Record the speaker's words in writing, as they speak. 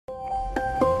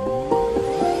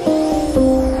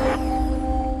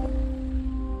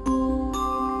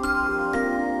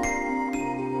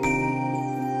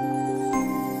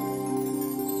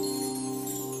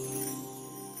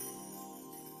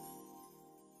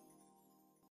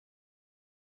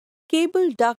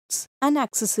Cable ducts and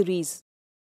accessories.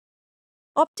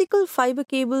 Optical fiber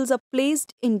cables are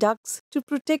placed in ducts to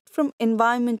protect from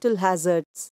environmental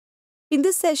hazards. In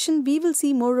this session, we will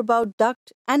see more about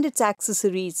duct and its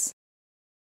accessories.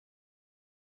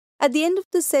 At the end of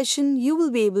the session, you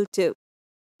will be able to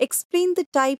explain the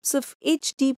types of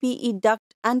HDPE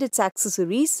duct and its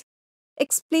accessories,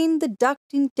 explain the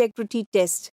duct integrity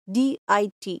test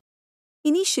DIT.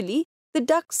 Initially, the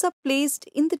ducts are placed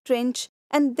in the trench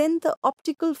and then the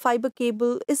optical fiber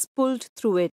cable is pulled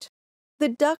through it. The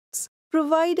ducts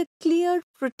provide a clear,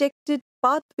 protected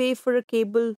pathway for a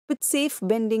cable with safe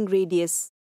bending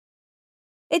radius.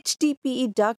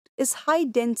 HDPE duct is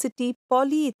high-density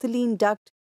polyethylene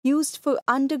duct used for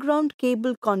underground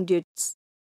cable conduits.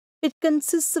 It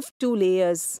consists of two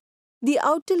layers. The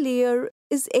outer layer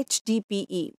is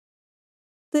HDPE.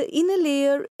 The inner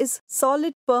layer is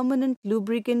solid permanent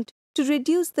lubricant to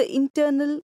reduce the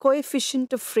internal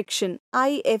coefficient of friction,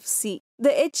 IFC. The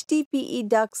HDPE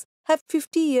ducts have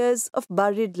 50 years of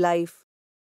buried life.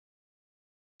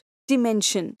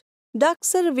 Dimension.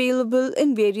 Ducts are available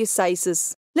in various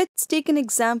sizes. Let's take an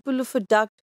example of a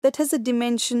duct that has a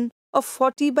dimension of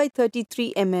 40 by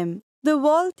 33 mm. The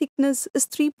wall thickness is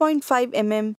 3.5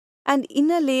 mm and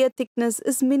inner layer thickness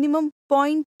is minimum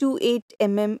 0.28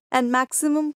 mm and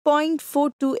maximum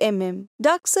 0.42 mm.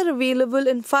 Ducts are available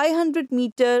in 500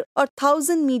 meter or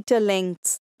 1000 meter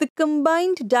lengths. The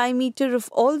combined diameter of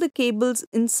all the cables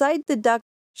inside the duct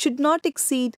should not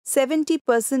exceed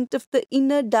 70% of the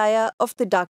inner dia of the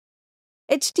duct.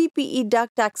 HDPE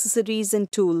duct accessories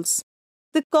and tools.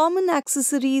 The common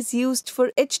accessories used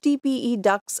for HDPE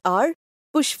ducts are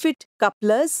push-fit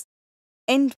couplers,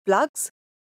 end plugs,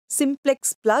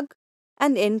 simplex plug,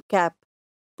 and end cap.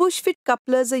 Push-fit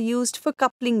couplers are used for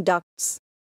coupling ducts.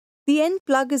 The end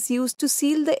plug is used to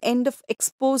seal the end of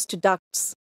exposed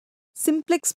ducts.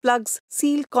 Simplex plugs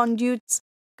seal conduits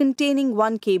containing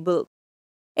one cable.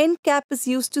 End cap is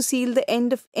used to seal the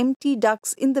end of empty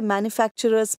ducts in the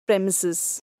manufacturer's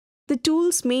premises. The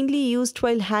tools mainly used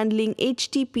while handling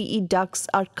HDPE ducts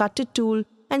are cutter tool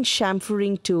and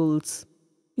chamfering tools.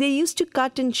 They are used to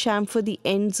cut and chamfer the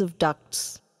ends of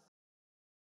ducts.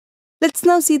 Let's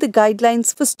now see the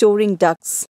guidelines for storing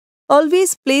ducts.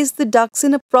 Always place the ducts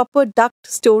in a proper duct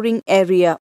storing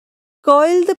area.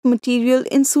 Coil the material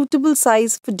in suitable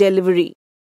size for delivery.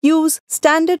 Use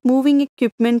standard moving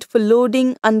equipment for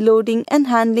loading, unloading, and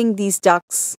handling these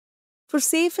ducts. For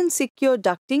safe and secure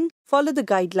ducting, follow the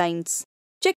guidelines.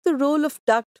 Check the roll of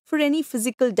duct for any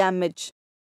physical damage.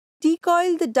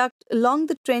 Decoil the duct along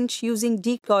the trench using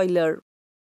decoiler.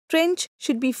 Trench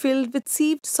should be filled with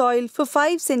sieved soil for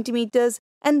 5 cm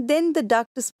and then the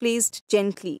duct is placed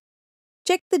gently.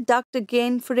 Check the duct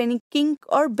again for any kink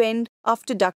or bend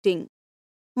after ducting.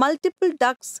 Multiple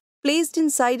ducts placed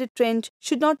inside a trench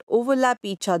should not overlap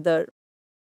each other.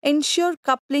 Ensure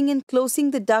coupling and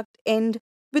closing the duct end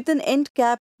with an end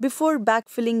cap before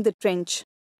backfilling the trench.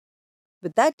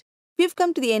 With that, we have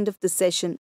come to the end of the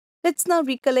session. Let's now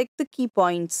recollect the key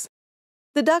points.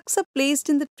 The ducts are placed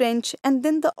in the trench and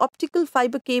then the optical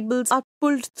fiber cables are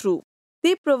pulled through.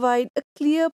 They provide a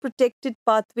clear protected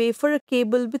pathway for a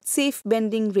cable with safe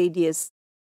bending radius.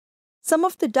 Some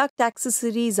of the duct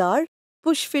accessories are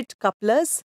push-fit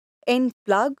couplers, end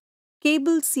plug,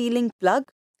 cable sealing plug,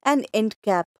 and end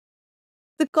cap.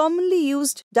 The commonly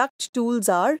used duct tools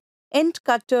are end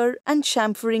cutter and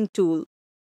chamfering tool.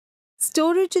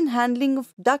 Storage and handling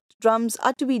of duct drums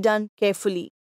are to be done carefully.